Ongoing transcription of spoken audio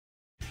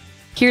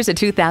Here's a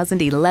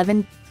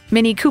 2011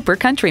 Mini Cooper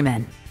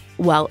Countryman.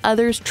 While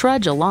others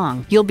trudge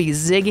along, you'll be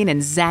zigging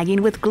and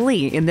zagging with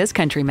glee in this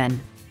Countryman.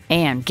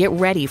 And get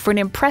ready for an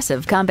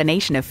impressive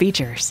combination of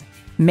features: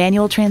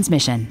 manual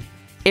transmission,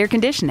 air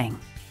conditioning,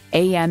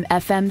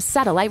 AM/FM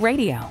satellite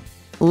radio,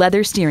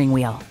 leather steering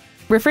wheel,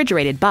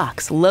 refrigerated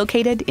box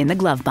located in the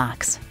glove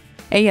box,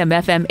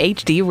 AM/FM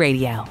HD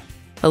radio,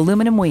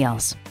 aluminum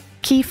wheels,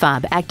 key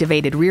fob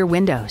activated rear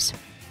windows,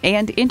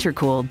 and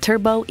intercooled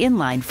turbo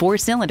inline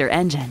 4-cylinder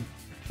engine.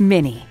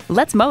 Mini,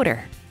 let's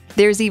motor.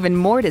 There's even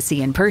more to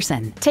see in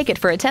person. Take it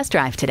for a test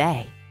drive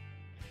today.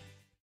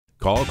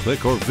 Call,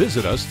 click, or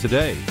visit us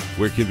today.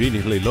 We're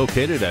conveniently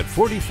located at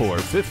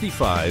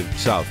 4455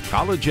 South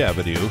College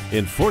Avenue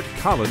in Fort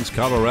Collins,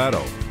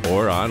 Colorado,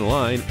 or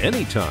online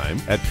anytime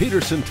at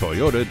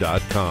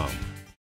pedersentoyota.com.